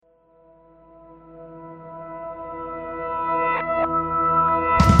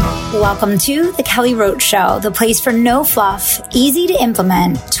Welcome to The Kelly Roach Show, the place for no fluff, easy to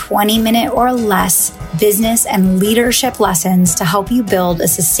implement, 20-minute or less business and leadership lessons to help you build a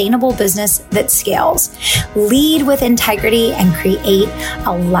sustainable business that scales, lead with integrity, and create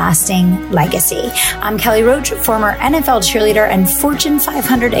a lasting legacy. I'm Kelly Roach, former NFL cheerleader and Fortune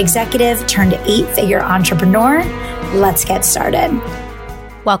 500 executive turned 8-figure entrepreneur. Let's get started.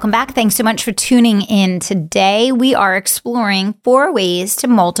 Welcome back. Thanks so much for tuning in. Today, we are exploring 4 ways to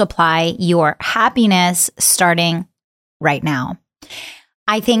multiply your happiness starting right now.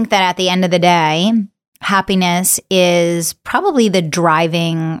 I think that at the end of the day, happiness is probably the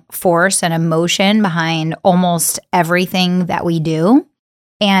driving force and emotion behind almost everything that we do.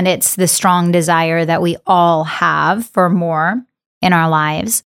 And it's the strong desire that we all have for more in our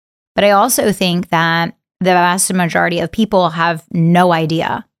lives. But I also think that the vast majority of people have no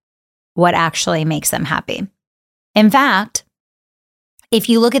idea what actually makes them happy. In fact, if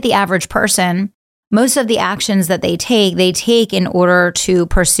you look at the average person, most of the actions that they take in order to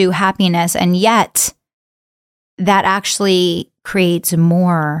pursue happiness, and yet that actually creates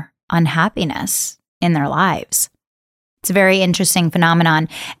more unhappiness in their lives. It's a very interesting phenomenon,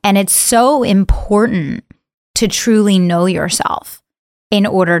 and it's so important to truly know yourself in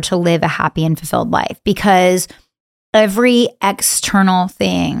order to live a happy and fulfilled life, because every external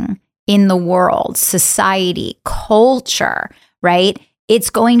thing in the world, society, culture, right? It's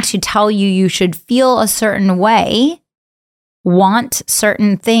going to tell you you should feel a certain way, want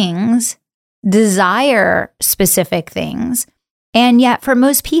certain things, desire specific things. And yet for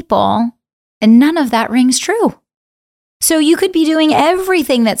most people, none of that rings true. So you could be doing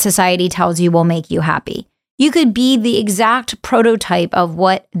everything that society tells you will make you happy. You could be the exact prototype of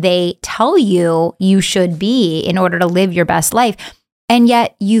what they tell you you should be in order to live your best life. And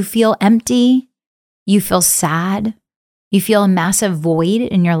yet you feel empty, you feel sad, you feel a massive void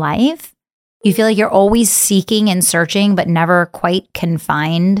in your life. You feel like you're always seeking and searching, but never quite can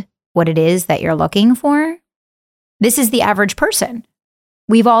find what it is that you're looking for. This is the average person.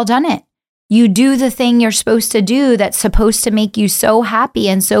 We've all done it. You do the thing you're supposed to do that's supposed to make you so happy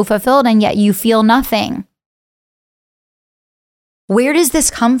and so fulfilled, and yet you feel nothing. Where does this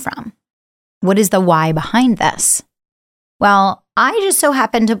come from? What is the why behind this? Well, I just so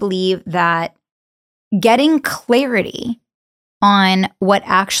happen to believe that getting clarity on what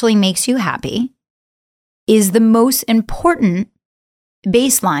actually makes you happy is the most important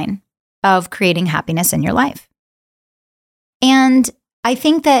baseline of creating happiness in your life. And I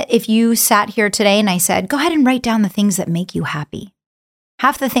think that if you sat here today and I said, go ahead and write down the things that make you happy,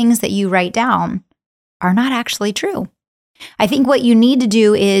 half the things that you write down are not actually true. I think what you need to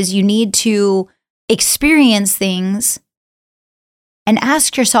do is you need to experience things and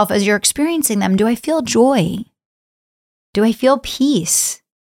ask yourself as you're experiencing them, do I feel joy? Do I feel peace?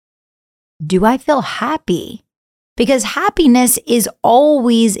 Do I feel happy? Because happiness is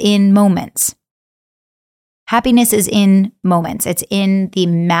always in moments. Happiness is in moments. It's in the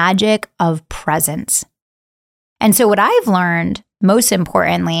magic of presence. And so what I've learned, most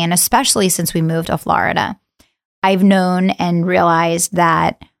importantly, and especially since we moved to Florida, I've known and realized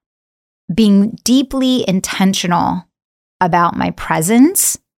that being deeply intentional about my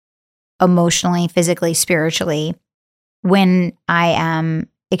presence, emotionally, physically, spiritually, when I am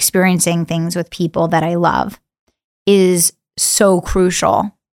experiencing things with people that I love is so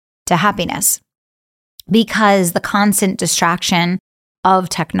crucial to happiness, because the constant distraction of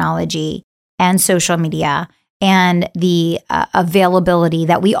technology and social media and the availability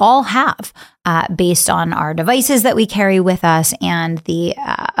that we all have based on our devices that we carry with us and the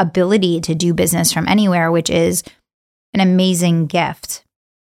ability to do business from anywhere, which is an amazing gift,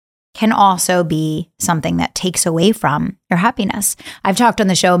 can also be something that takes away from your happiness. I've talked on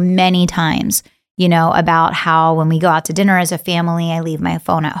the show many times, about how when we go out to dinner as a family, I leave my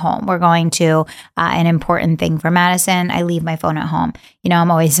phone at home. We're going to an important thing for Madison, I leave my phone at home.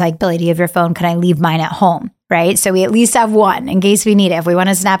 I'm always like, Billy, do you have your phone? Can I leave mine at home? Right? So we at least have one in case we need it. If we want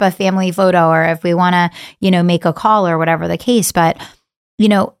to snap a family photo or if we want to, make a call or whatever the case. But,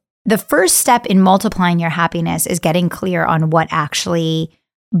 the first step in multiplying your happiness is getting clear on what actually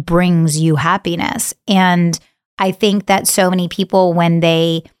brings you happiness. And I think that so many people, when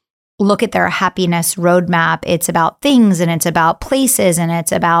they look at their happiness roadmap, it's about things and it's about places and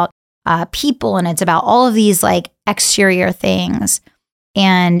it's about people and it's about all of these like exterior things.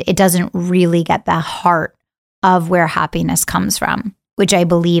 And it doesn't really get the heart of where happiness comes from, which I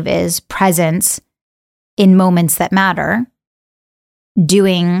believe is presence in moments that matter,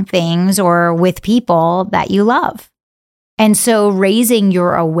 doing things or with people that you love. And so raising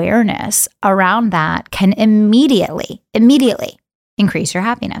your awareness around that can immediately increase your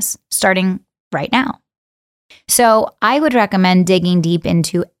happiness starting right now. So I would recommend digging deep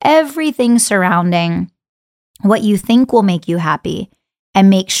into everything surrounding what you think will make you happy and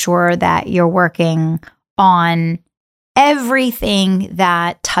make sure that you're working on everything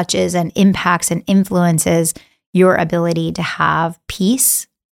that touches and impacts and influences your ability to have peace,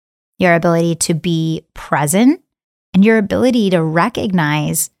 your ability to be present, and your ability to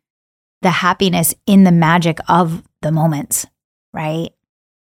recognize the happiness in the magic of the moments, right?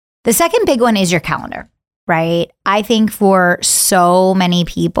 The second big one is your calendar, right? I think for so many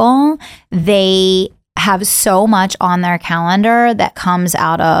people, they have so much on their calendar that comes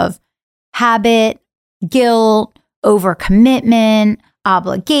out of habit, guilt, overcommitment,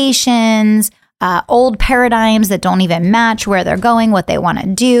 obligations, old paradigms that don't even match where they're going, what they want to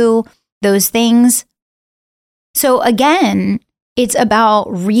do, those things. So again, it's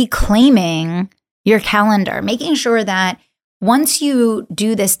about reclaiming your calendar, making sure that once you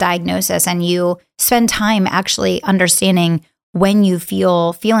do this diagnosis and you spend time actually understanding when you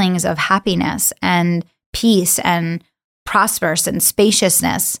feel feelings of happiness and peace and prosperous and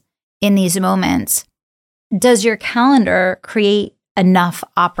spaciousness in these moments, does your calendar create enough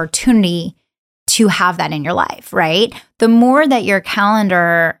opportunity to have that in your life, right? The more that your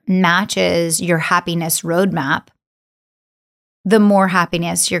calendar matches your happiness roadmap, the more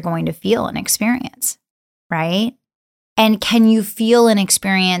happiness you're going to feel and experience, right? And can you feel and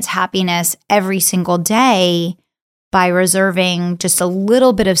experience happiness every single day by reserving just a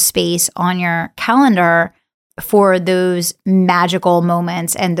little bit of space on your calendar for those magical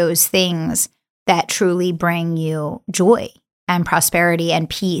moments and those things that truly bring you joy and prosperity and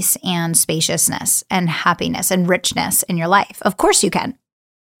peace and spaciousness and happiness and richness in your life? Of course you can.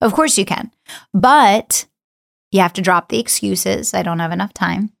 Of course you can. But you have to drop the excuses. I don't have enough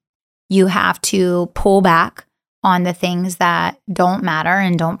time. You have to pull back on the things that don't matter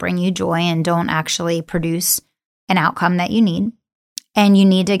and don't bring you joy and don't actually produce an outcome that you need. And you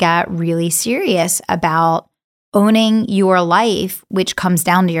need to get really serious about owning your life, which comes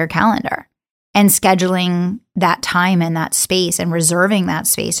down to your calendar, and scheduling that time and that space and reserving that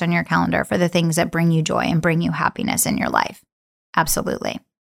space on your calendar for the things that bring you joy and bring you happiness in your life. Absolutely.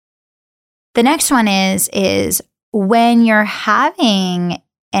 The next one is when you're having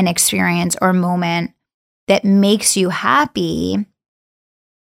an experience or moment that makes you happy,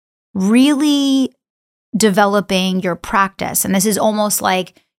 really developing your practice. And this is almost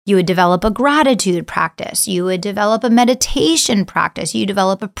like you would develop a gratitude practice. You would develop a meditation practice. You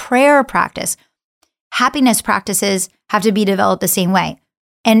develop a prayer practice. Happiness practices have to be developed the same way.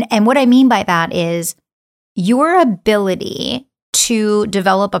 And what I mean by that is your ability to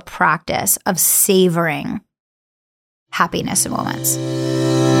develop a practice of savoring happiness moments.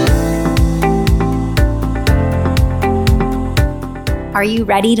 Are you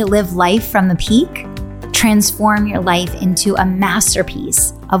ready to live life from the peak? Transform your life into a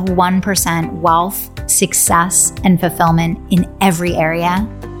masterpiece of 1% wealth, success, and fulfillment in every area?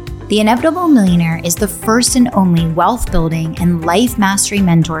 The Inevitable Millionaire is the first and only wealth building and life mastery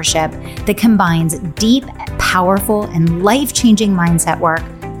mentorship that combines deep, powerful, and life-changing mindset work,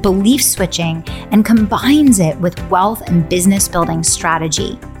 belief switching, and combines it with wealth and business building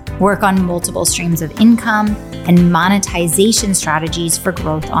strategy. Work on multiple streams of income and monetization strategies for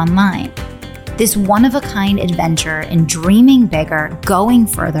growth online. This one-of-a-kind adventure in dreaming bigger, going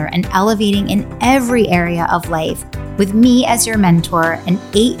further, and elevating in every area of life. With me as your mentor, an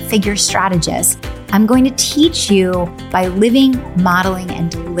 8-figure strategist, I'm going to teach you by living, modeling,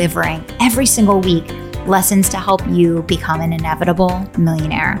 and delivering every single week lessons to help you become an inevitable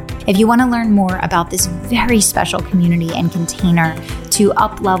millionaire. If you want to learn more about this very special community and container to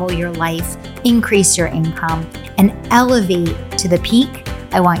up-level your life, increase your income, and elevate to the peak,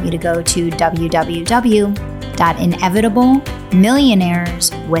 I want you to go to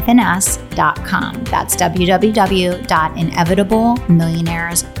www.inevitablemillionaireswithanuS.com. That's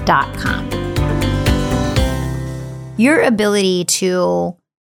www.inevitablemillionaires.com. Your ability to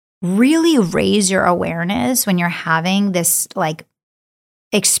really raise your awareness when you're having this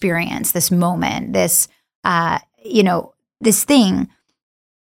experience, this moment, this, this thing,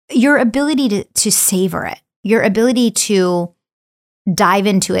 your ability to savor it, your ability to dive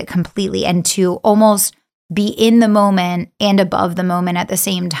into it completely and to almost be in the moment and above the moment at the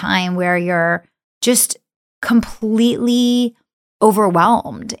same time, where you're just completely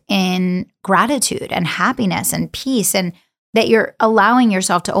overwhelmed in gratitude and happiness and peace, and that you're allowing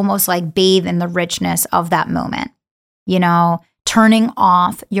yourself to almost bathe in the richness of that moment, turning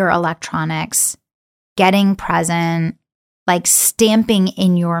off your electronics, getting present, stamping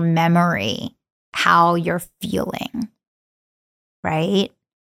in your memory how you're feeling. right?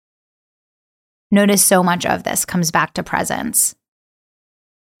 Notice so much of this comes back to presence.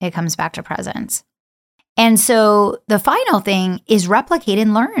 It comes back to presence. And so the final thing is replicate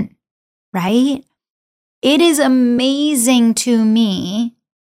and learn, right? It is amazing to me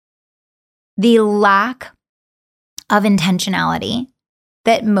the lack of intentionality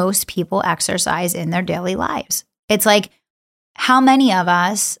that most people exercise in their daily lives. It's like, how many of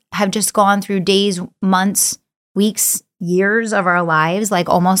us have just gone through days, months, weeks, years of our lives, like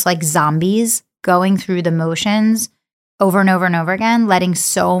almost like zombies, going through the motions over and over and over again, letting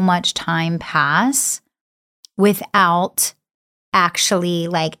so much time pass without actually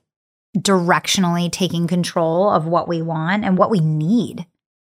like directionally taking control of what we want and what we need,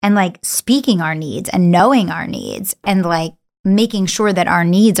 and like speaking our needs and knowing our needs and like making sure that our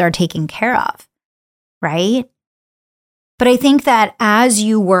needs are taken care of, right? But I think that as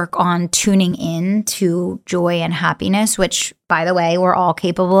you work on tuning in to joy and happiness, which, by the way, we're all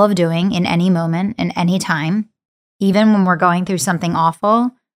capable of doing in any moment and any time, even when we're going through something awful,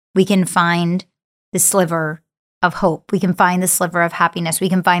 we can find the sliver of hope. We can find the sliver of happiness. We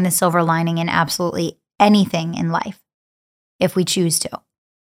can find the silver lining in absolutely anything in life if we choose to.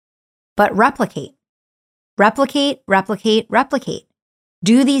 But replicate. Replicate, replicate, replicate.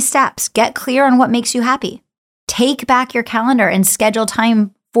 Do these steps. Get clear on what makes you happy. Take back your calendar and schedule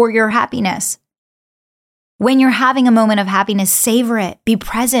time for your happiness. When you're having a moment of happiness, savor it. Be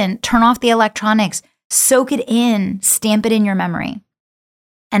present. Turn off the electronics. Soak it in. Stamp it in your memory.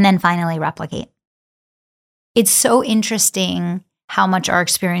 And then finally, replicate. It's so interesting how much our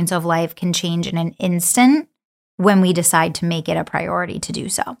experience of life can change in an instant when we decide to make it a priority to do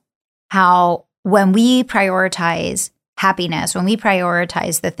so. How when we prioritize happiness, when we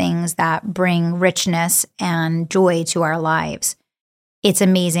prioritize the things that bring richness and joy to our lives, it's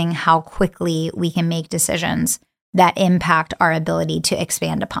amazing how quickly we can make decisions that impact our ability to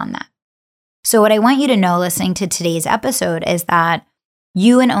expand upon that. So what I want you to know listening to today's episode is that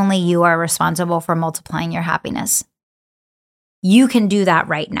you and only you are responsible for multiplying your happiness. You can do that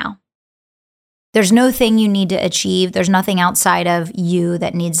right now. There's no thing you need to achieve. There's nothing outside of you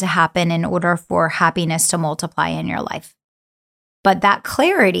that needs to happen in order for happiness to multiply in your life. But that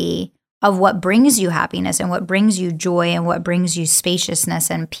clarity of what brings you happiness and what brings you joy and what brings you spaciousness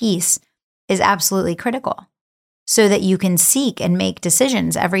and peace is absolutely critical so that you can seek and make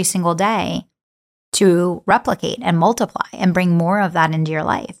decisions every single day to replicate and multiply and bring more of that into your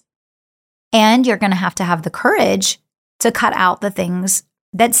life. And you're going to have the courage to cut out the things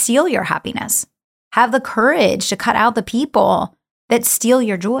that steal your happiness. Have the courage to cut out the people that steal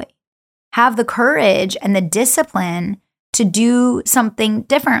your joy. Have the courage and the discipline to do something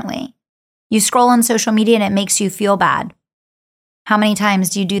differently. You scroll on social media and it makes you feel bad. How many times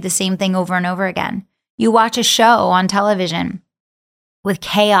do you do the same thing over and over again? You watch a show on television with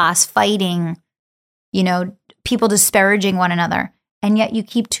chaos, fighting, people disparaging one another, and yet you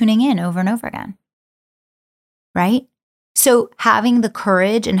keep tuning in over and over again, right? So having the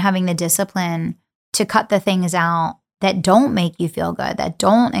courage and having the discipline to cut the things out that don't make you feel good, that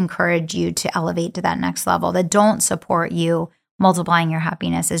don't encourage you to elevate to that next level, that don't support you multiplying your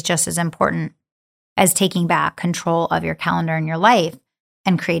happiness is just as important as taking back control of your calendar and your life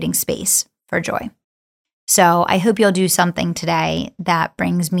and creating space for joy. So I hope you'll do something today that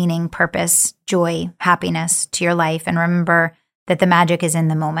brings meaning, purpose, joy, happiness to your life. And remember that the magic is in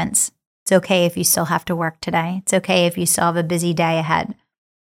the moments. It's okay if you still have to work today. It's okay if you still have a busy day ahead.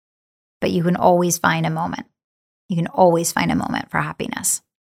 But you can always find a moment. You can always find a moment for happiness.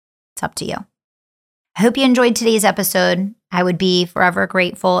 It's up to you. I hope you enjoyed today's episode. I would be forever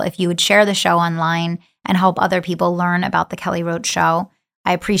grateful if you would share the show online and help other people learn about The Kelly Roach Show.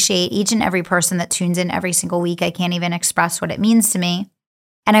 I appreciate each and every person that tunes in every single week. I can't even express what it means to me.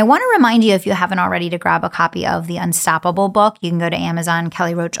 And I want to remind you, if you haven't already, to grab a copy of The Unstoppable book. You can go to Amazon,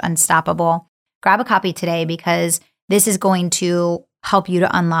 Kelly Roach Unstoppable. Grab a copy today because this is going to help you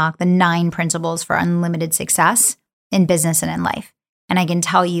to unlock the 9 principles for unlimited success in business and in life. And I can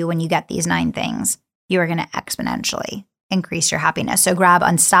tell you, when you get these 9 things, you are going to exponentially increase your happiness. So grab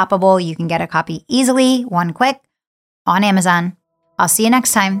Unstoppable. You can get a copy easily, one click, on Amazon. I'll see you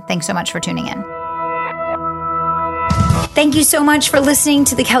next time. Thanks so much for tuning in. Thank you so much for listening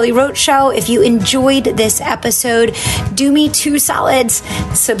to The Kelly Roach Show. If you enjoyed this episode, do me 2 solids.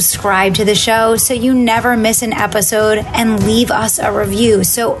 Subscribe to the show so you never miss an episode, and leave us a review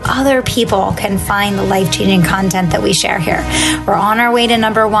so other people can find the life-changing content that we share here. We're on our way to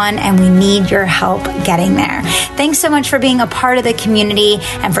number 1, and we need your help getting there. Thanks so much for being a part of the community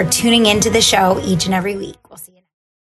and for tuning into the show each and every week.